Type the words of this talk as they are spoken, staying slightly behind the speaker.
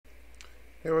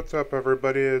Hey, what's up,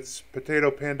 everybody? It's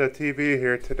Potato Panda TV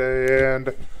here today,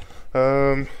 and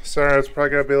sorry, it's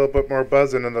probably gonna be a little bit more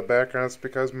buzzing in the background. It's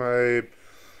because my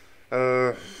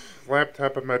uh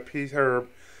laptop and my PS4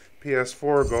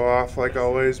 go off like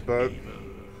always, but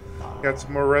got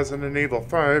some more Resident Evil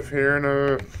 5 here,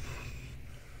 and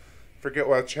forget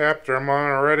what chapter I'm on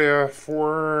already. Am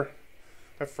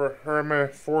I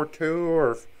 4-2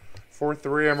 or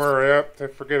 4-3? I'm already up. I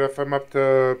forget if I'm up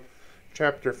to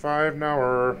chapter 5 now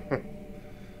or.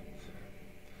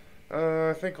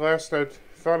 I think last I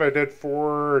thought I did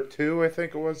 4 or 2. I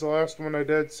think it was the last one I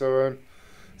did. So I'm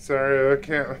sorry, I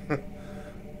can't.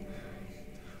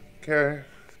 Okay,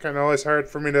 it's kind of always hard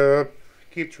for me to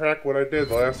keep track what I did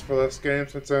last for this game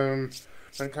since I'm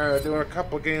been kind of doing a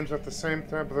couple games at the same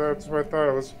time. But that's what I thought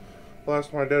it was. The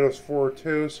last one I did was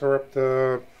 4-2, so we're up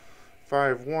to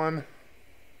 5-1.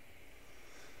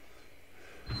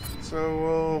 So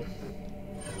we'll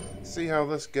see how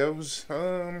this goes.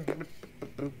 Any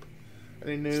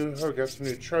new? Oh, got some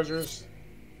new treasures.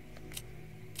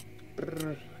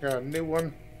 Got a new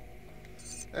one.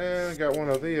 And got one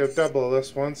of the double of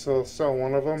this one, so I'll sell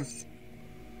one of them.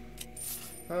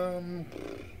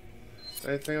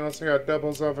 Anything else I got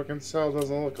doubles of I can sell?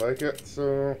 Doesn't look like it,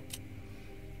 so.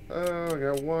 I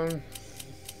got one.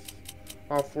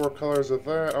 All 4 colors of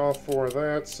that, all 4 of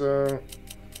that, so.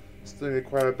 Still need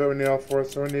quite a bit. We need all 4,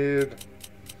 so we need.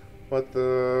 What,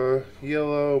 the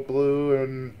yellow, blue,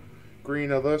 and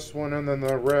green of this one, and then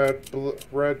the red,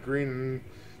 green, and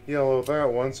yellow of that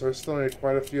one. So I still need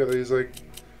quite a few of these, like,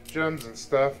 gems and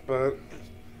stuff, but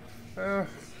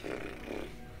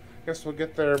guess we'll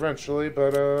get there eventually.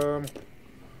 But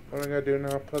what I'm gonna do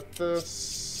now, put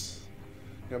this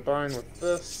combine with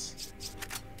this,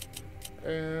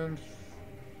 and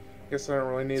guess I don't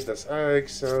really need this egg,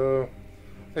 so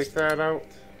take that out,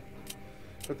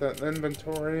 put that in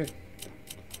inventory.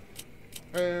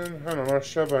 And, I don't know,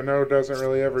 Shove I know doesn't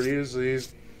really ever use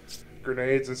these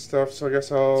grenades and stuff, so I guess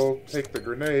I'll take the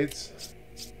grenades.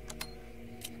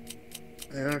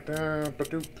 And,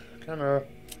 kind of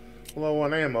low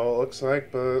on ammo, it looks like,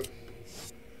 but,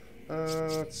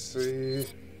 let's see.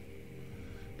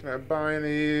 Can I buy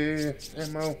any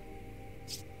ammo?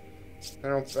 I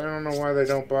don't know why they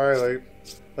don't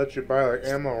let you buy, like,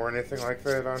 ammo or anything like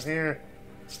that on here.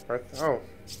 Or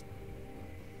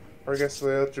I guess they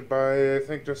let you buy, I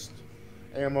think, just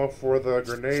ammo for the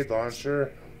grenade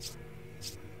launcher.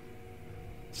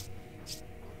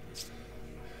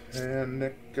 And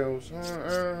Nick goes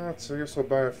on. Let's see, I guess we'll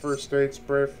buy a first aid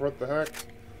spray for what the heck.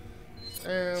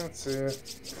 And let's see.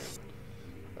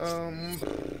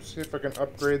 See if I can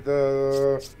upgrade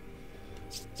at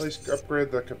least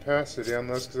upgrade the capacity on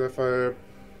this, because if I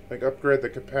upgrade the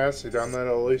capacity on that,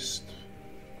 I'll at least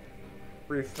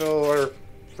refill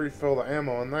the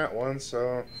ammo on that one,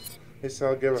 so at least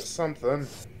that'll give us something.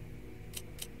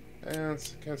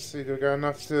 And let's see, do we got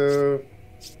enough to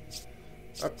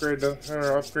upgrade the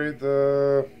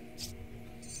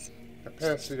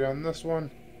capacity on this one?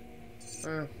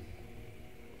 The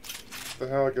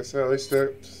hell, like I said, at least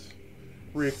it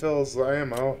refills the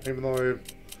ammo, even though I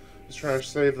was trying to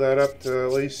save that up to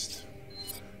at least,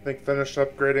 I think, finish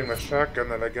upgrading the shotgun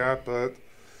that I got, but I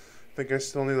think I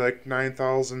still need like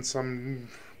 9,000 some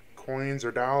coins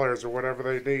or dollars or whatever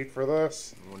they need for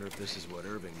this. I wonder if this is what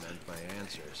Irving meant by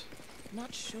answers.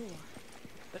 Not sure,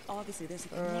 but obviously there's a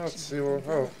connection. Let's see.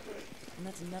 Well, and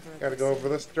that's never a gotta good go sign. over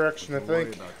this direction. We'll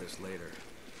worry about this later.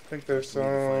 I think there's We need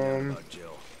to find out some about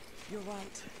Jill. You're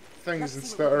right. things and Let's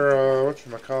see stuff, what we can or do.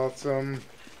 whatchamacallit, some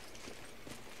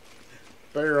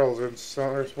barrels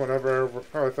or whatever. I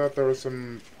probably thought there was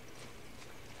some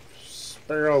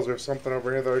barrels or something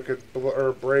over here that I could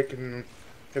break and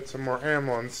get some more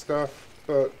ammo and stuff,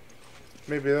 but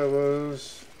maybe that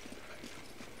was.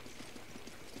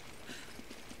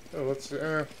 Oh, let's see.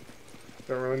 Don't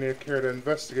really need care to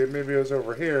investigate. Maybe it was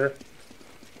over here.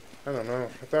 I don't know.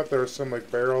 I thought there was some like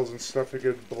barrels and stuff you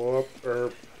could blow up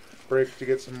or break to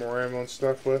get some more ammo and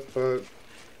stuff with, but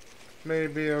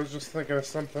maybe I was just thinking of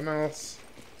something else.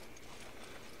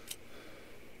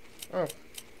 Oh.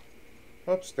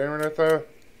 Oops, damn it,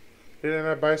 didn't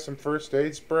I buy some first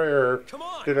aid spray, or Come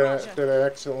on, did I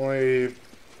accidentally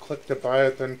click to buy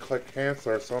it, then click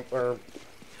cancel or something, or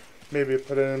maybe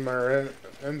put it in my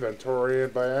inventory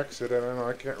by accident? I don't know,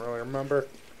 I can't really remember.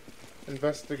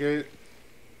 Investigate.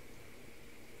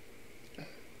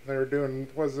 They were doing,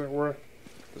 was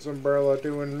Umbrella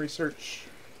doing research?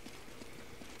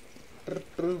 And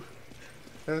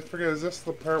I forget, is this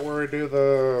the part where we do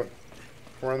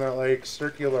we're on that like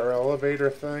circular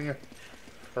elevator thing?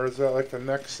 Or is that like the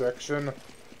next section?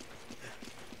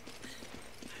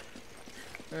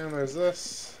 And there's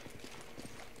this.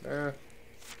 Yeah.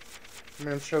 I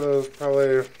mean, I'm sure those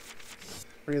probably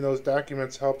reading those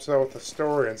documents helps out with the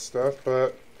story and stuff,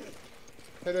 but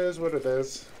it is what it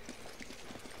is.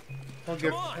 I'll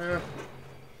give. I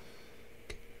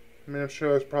mean, I'm sure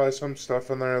there's probably some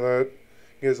stuff in there that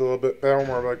gives a little bit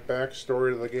more like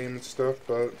backstory to the game and stuff,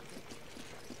 but.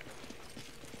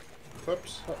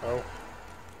 Whoops. Uh-oh.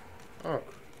 Oh.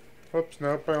 Whoops,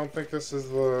 nope, I don't think this is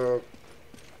the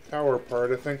tower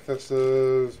part. I think this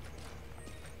is...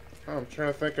 Oh, I'm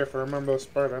trying to think if I remember this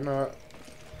part or not.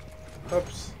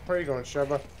 Oops, where are you going,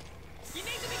 Sheva? You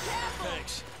need to be careful.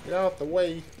 Thanks. Get out the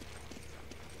way.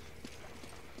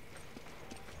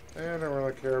 I don't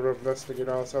really care about investigate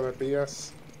all this other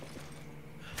BS.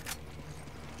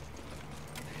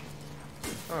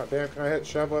 Oh, damn, can I hit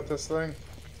Sheva with this thing?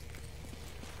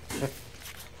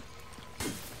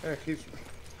 Yeah, it keeps...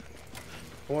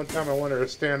 One time I wanted her to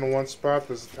stand in one spot,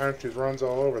 this time she runs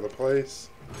all over the place.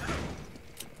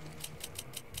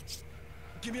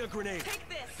 Give me a grenade. Take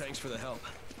this. Thanks for the help.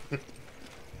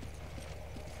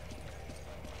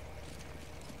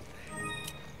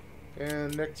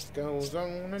 And it goes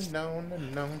on and on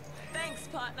and on. Thanks,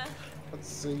 partner. Let's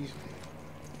see.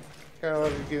 Kinda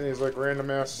love you getting these like random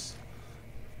ass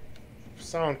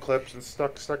sound clips and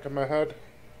stuck in my head.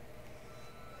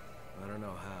 I don't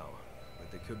know how,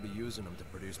 but they could be using them to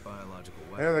produce biological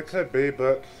weapons. Yeah, they could be,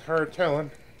 but hard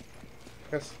telling.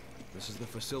 Guess This is the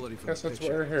facility for Guess the that's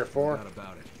picture. what we're here for. No doubt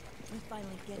about it. We're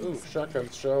finally getting ooh, somewhere. shotgun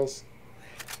shells.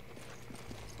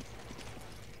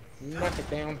 Knock it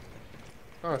down.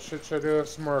 Oh shit, should I do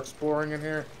some more exploring in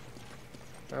here?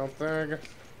 I don't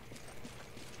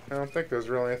think there's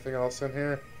really anything else in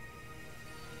here.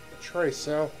 A tray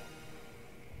cell.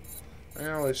 I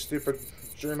know all these stupid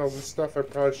journals and stuff I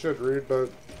probably should read,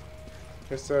 but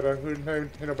I said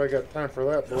ain't nobody got time for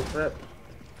that bullcrap.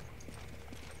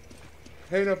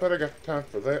 Ain't nobody got time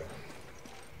for that.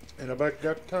 Ain't nobody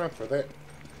got time for that.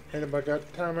 Ain't nobody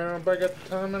got time, ain't nobody got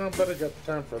time, ain't nobody got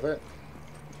time for that.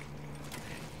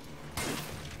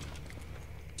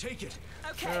 Take it.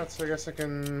 Okay. Yeah, so I guess I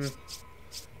can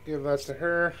give that to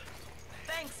her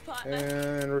Thanks, partner.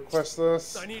 and request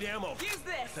this. I need ammo. Use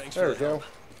this. Thanks There for we the go. help.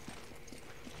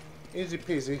 Easy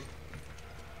peasy.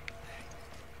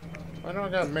 I know I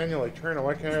gotta manually turn it.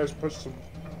 Why can't I just push the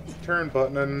turn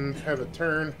button and have it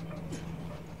turn?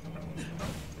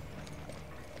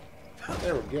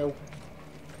 There we go.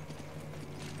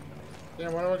 Yeah,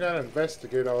 why do I gotta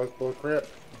investigate all this bullcrap?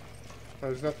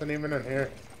 There's nothing even in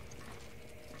here.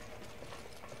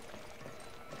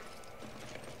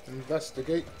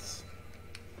 Investigate.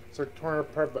 Search part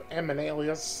of M and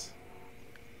alias.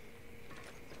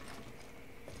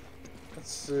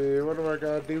 Let's see, what do I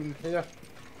gotta do here?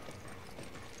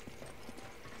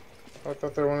 I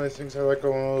thought they were one of these things I like,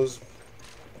 one of those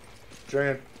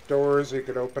giant doors you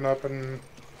could open up and...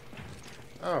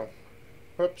 Oh.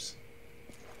 Whoops.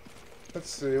 Let's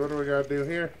see, what do we gotta do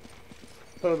here?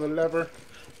 Pull the lever.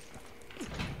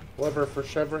 Lever for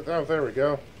Shepard. Oh, there we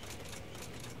go.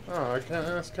 Oh,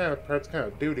 that's kind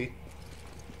of duty.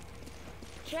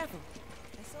 Careful.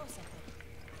 I saw something.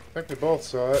 I think we both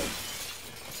saw it.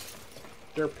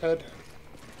 Derphead.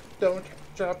 Don't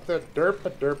drop the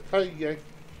derp, hey, yeah.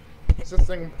 Is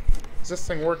this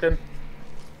thing working?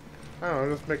 I don't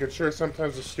know, just making sure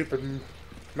sometimes the stupid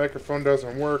microphone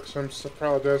doesn't work, so I'm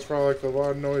apologize for all like the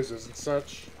loud noises and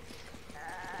such.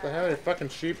 The hell are you fucking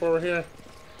sheep over here?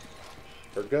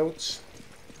 Or goats?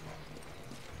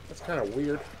 That's kind of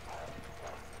weird.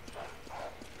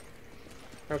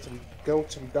 Got some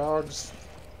goats and dogs.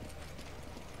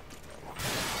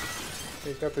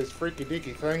 He's got these freaky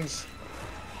deaky things.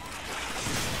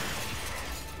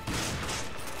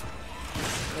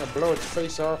 I'm gonna blow its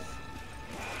face off.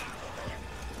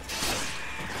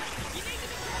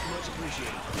 Much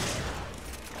appreciated.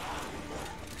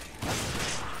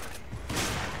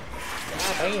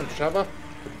 God damn, Shava.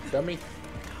 Dummy.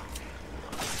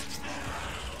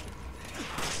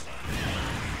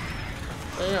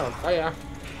 Damn, fire.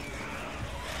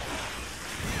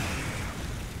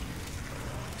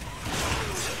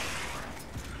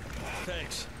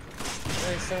 Thanks.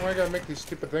 Hey, Sam, I gotta make these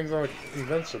stupid things like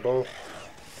invincible.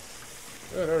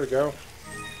 Oh, there we go.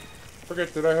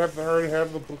 Forget, did I already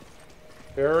have the blue?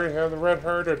 Did I already have the red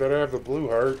heart, or did I have the blue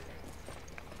heart?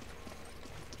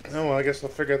 Oh, well, I guess I'll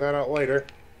figure that out later.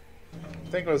 I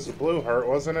think it was the blue heart,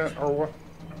 wasn't it? Or what?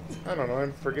 I don't know,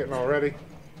 I'm forgetting already.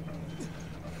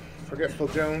 Forgetful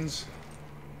Jones.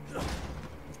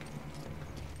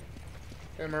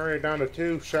 I'm already down to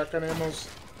 2 shotgun ammos.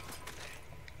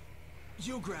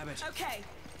 You grab it. Okay.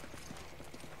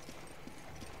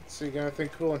 Let's see, got anything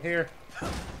cool in here?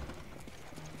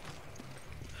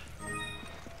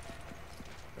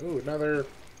 Ooh, another.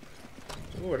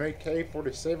 Ooh, an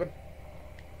AK-47.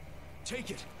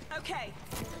 Take it. Okay.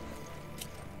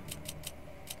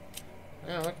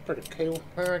 Yeah, that's pretty cool.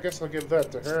 I guess I'll give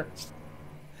that to her.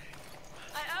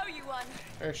 I owe you one.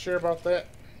 Are you sure about that?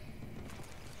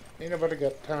 Ain't nobody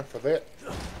got time for that.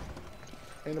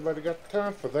 Ain't nobody got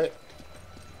time for that.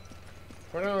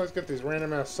 Well, now let's get these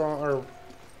random ass songs, or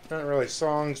not really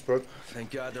songs, but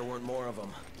Thank God there weren't more of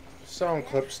them. song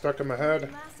clips stuck in my head.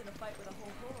 Last in a fight with a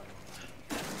whole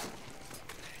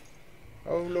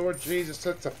horde. Oh Lord Jesus,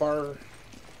 it's a fire.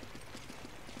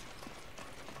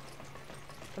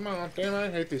 Come on, damn, I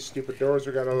hate these stupid doors.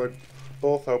 We gotta like,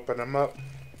 both open them up.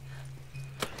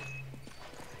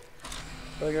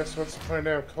 But I guess what's the point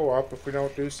of having co-op if we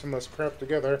don't do some of this crap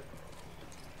together?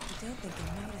 I don't think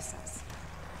they'll notice us.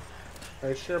 Are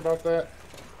you sure about that?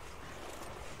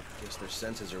 Guess their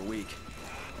senses are weak.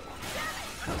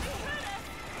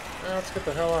 Now let's get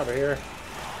the hell out of here.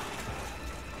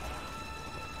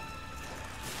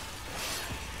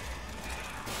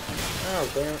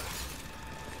 Oh, damn it.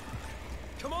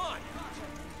 Come on!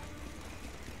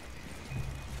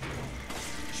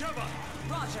 Shove up!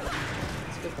 Roger.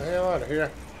 Let's get the hell out of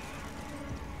here.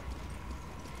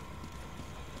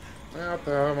 Now, what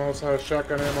the hell? I'm almost out of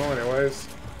shotgun ammo anyways.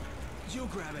 You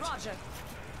grab it. Roger.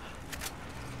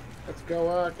 Let's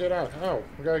go, get out. Oh,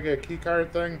 we gotta get a key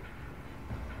card thing.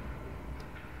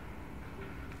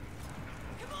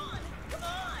 Come on. Come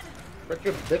on. But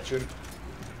you're bitching.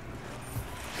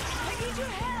 I need your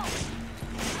help.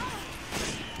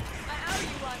 I owe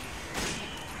you one.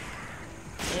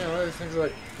 Yeah, one of these things are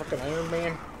like fucking Iron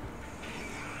Man.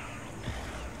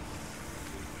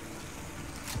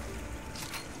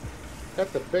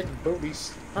 Got the big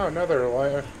booties. Oh, another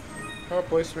liar. Oh,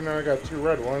 at least we know I got 2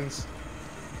 red ones.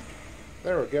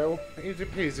 There we go. Easy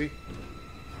peasy.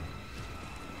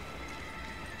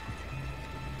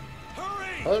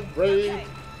 Hurry! Hooray! Okay.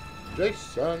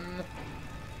 Jason!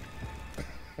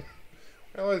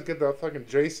 I always get that fucking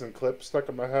Jason clip stuck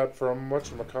in my head from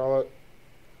whatchamacallit.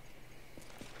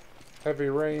 Heavy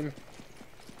Rain.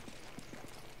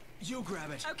 You grab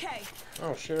it. Okay.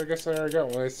 Oh shit, I guess I already got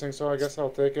one of these things, so I guess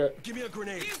I'll take it. Give me a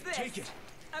grenade. Use this. Take it.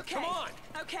 Okay. Come on.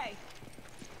 Okay.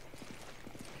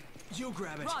 You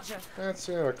grab it. Roger. Let's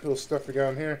see all the cool stuff we got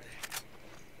in here.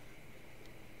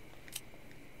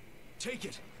 Take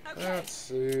it. Okay. Let's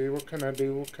see, what can I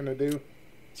do? What can I do?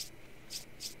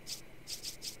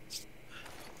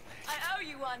 I owe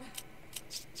you one.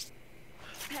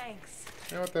 Thanks.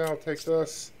 You know what the hell? I'll take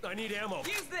this. I need ammo.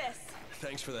 Use this.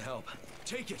 Thanks for the help.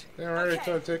 Take it. Yeah, I already Okay.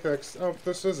 tried to take that. Oh,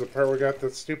 this is the part we got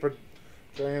that stupid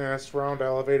giant ass round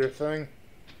elevator thing.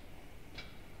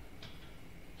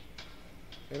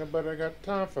 Ain't nobody got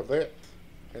time for that.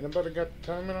 Ain't nobody got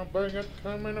time, ain't nobody got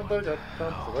time, ain't nobody got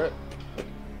time for that.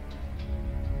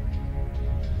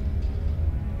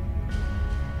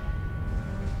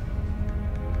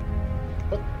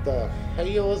 What the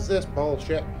hell is this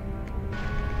bullshit?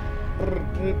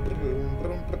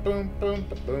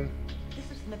 This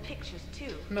was in the pictures,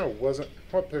 too. No, it wasn't.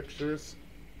 What pictures?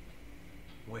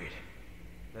 Wait,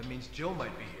 that means Jill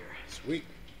might be here. Sweet.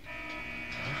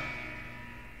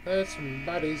 Let some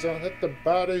bodies on, let the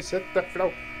bodies hit the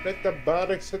floor. Let the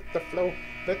bodies hit the floor.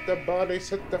 Let the bodies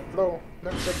hit the floor.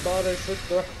 Let the bodies hit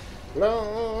the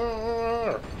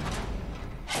floor.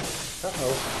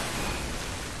 Uh-oh.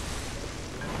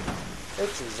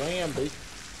 It's a zombie.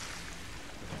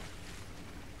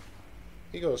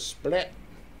 He goes splat.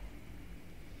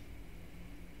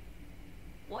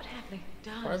 What have they Why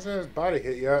done? hasn't his body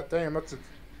hit yet? Damn, that's a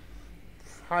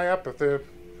high up if the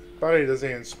body doesn't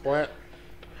even splat.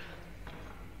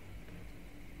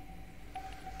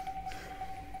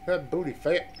 That booty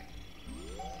fat.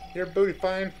 Your booty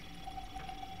fine.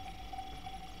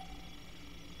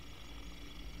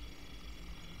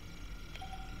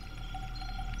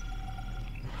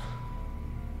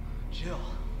 Jill.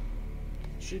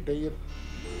 She did.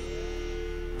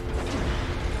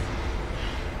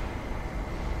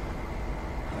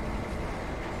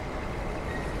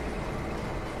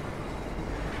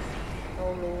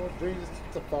 Oh Lord Jesus,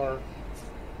 it's a fire.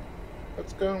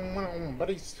 What's going on,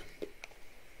 buddies?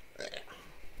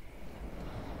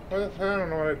 Well, I don't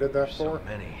know what I did that There's for. so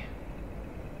many.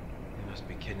 They must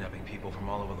be kidnapping people from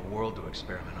all over the world to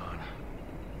experiment on.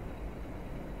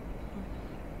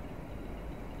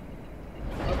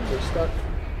 Oh, they're stuck.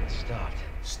 It stopped.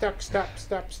 Stuck,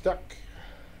 stuck.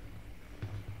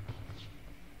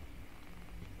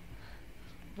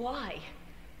 Why?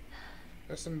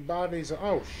 There's some bodies.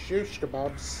 Oh, shoosh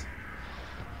kebabs.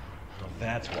 Well,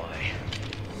 that's why.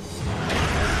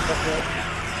 Fuck it.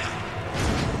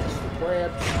 Mr.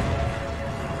 Krabs.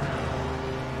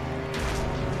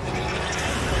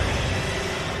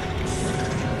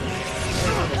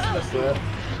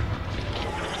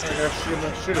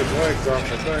 shoot his legs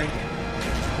off, I think.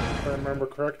 If I remember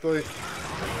correctly.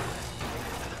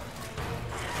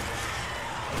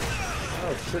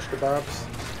 Oh, shish kebabs.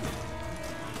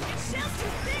 Its shell's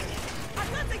too thick! Our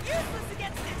guns are useless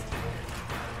against it!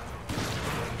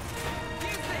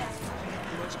 Use this!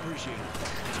 Much appreciated.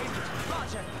 Take it.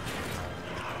 Roger.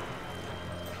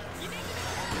 You need to be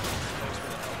careful! Thanks for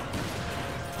the help.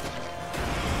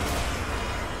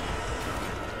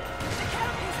 The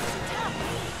carapace is too tough!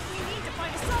 We need to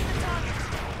find a softer target!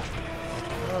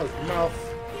 Oh, his mouth.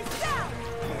 He's down!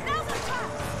 Now's our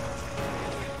time!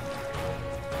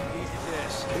 Eat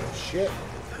this. Good shit.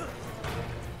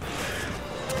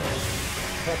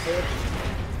 Tough hit.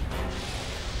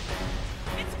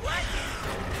 It's working!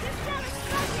 This cell is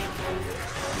striking!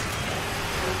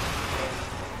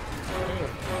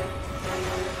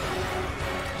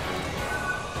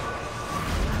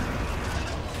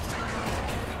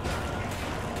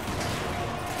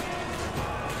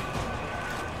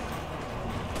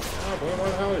 Oh, boy, where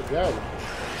the hell did he go?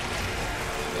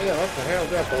 Yeah, what the hell is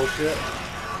that bullshit?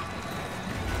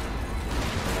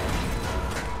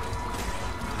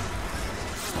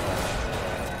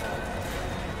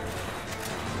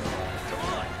 Come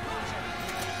on.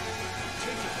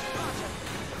 Take it.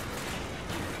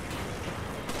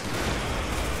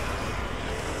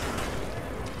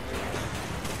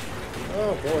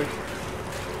 Oh, boy.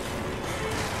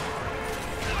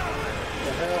 What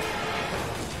the hell?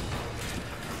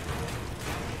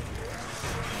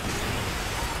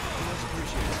 Much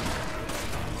appreciated.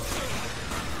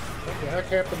 What the heck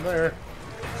happened there?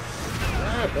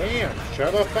 God damn.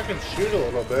 Shut up, fucking shoot a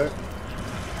little bit.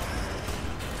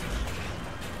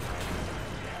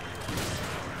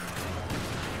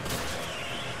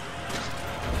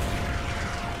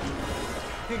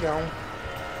 Keep going.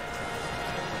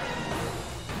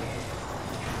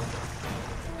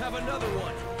 Have another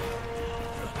one.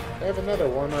 I have another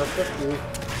one, 50.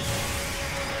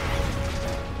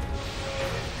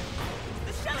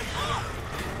 The shell is off!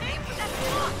 Aim for that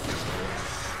block!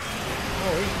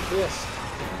 Oh, he's pissed.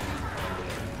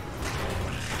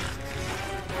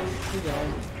 Keep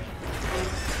going.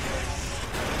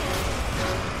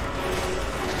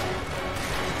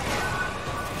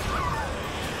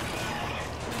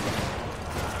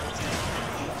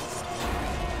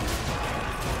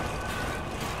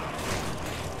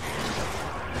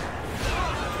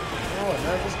 Oh,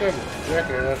 now this guy's a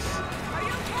jackass. Are you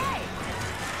okay?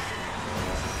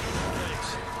 Thanks.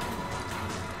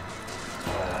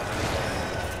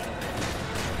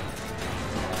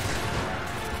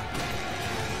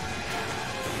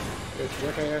 Good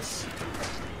jackass.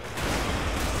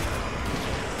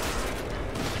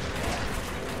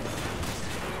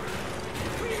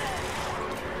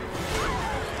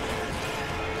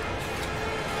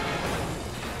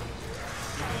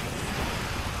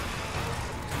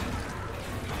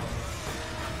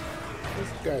 This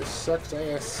guy sucks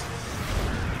ass.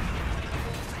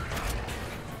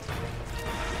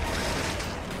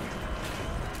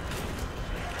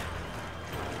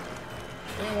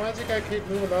 Man, why does the guy keep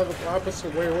moving the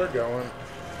opposite way we're going?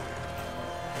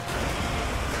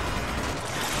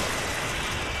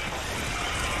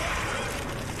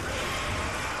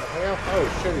 The hell?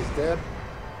 Oh shit, he's dead.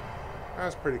 That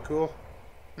was pretty cool.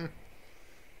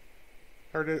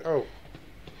 Heard it. Oh.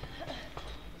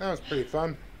 That was pretty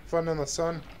fun. Fun in the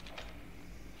sun.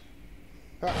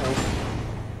 Uh-oh.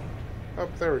 Oh,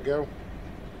 there we go.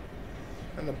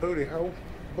 In the booty hole.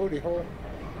 Booty hole.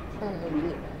 Oh, my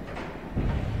God.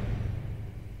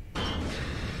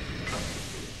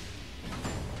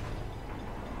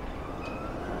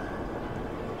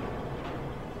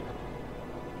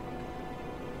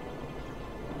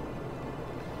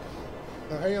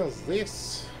 The hell's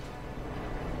this?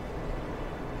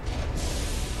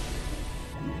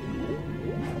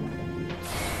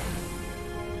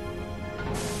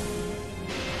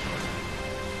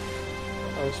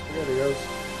 Oh, SpaghettiOs.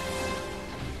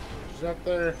 She's up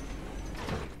there.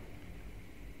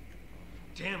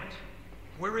 Damn it.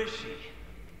 Where is she?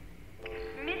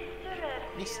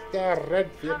 Mr.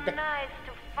 Redfield. How nice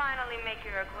to finally make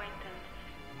your acquaintance.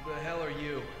 Who the hell are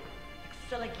you?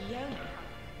 Exeligiona.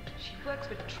 She works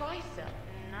with Tricell,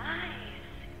 Nice.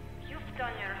 You've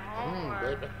done your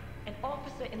homework. Baby. an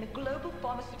officer in the Global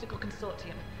Pharmaceutical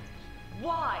Consortium.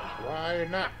 Why? Why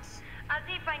not? As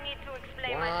if I need to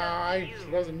explain myself Why? to She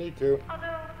you. doesn't need to.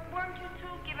 Although, weren't you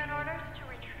two given orders to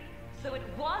retreat? So it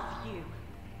was you.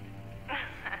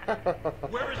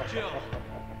 Where is Jill?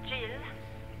 Jill,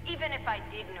 even if I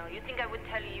did know, you think I would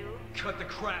tell you? Cut the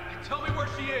crap. Tell me where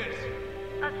she is.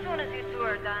 As soon as you two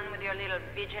are done with your little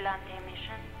vigilante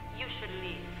mission, you should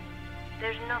leave.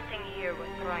 There's nothing here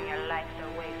worth throwing your lives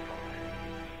away for.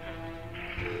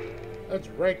 That's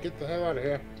right, get the hell out of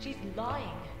here. She's lying.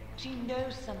 She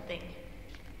knows something.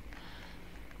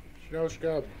 She knows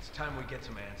God. It's time we get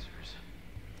some answers.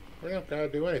 We don't gotta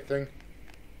do anything.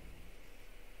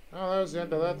 Oh, that was the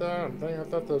end of that thing. I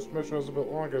thought this mission was a bit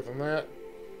longer than that.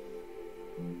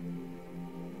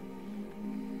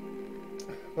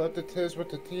 But it is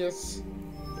what it is.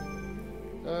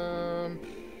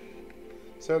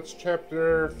 So it's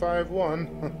chapter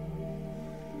 5-1.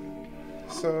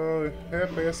 So, yeah,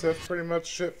 I guess that's pretty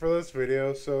much it for this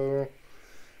video. So,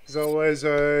 as always, I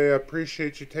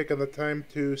appreciate you taking the time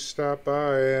to stop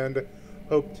by and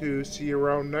hope to see you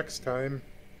around next time.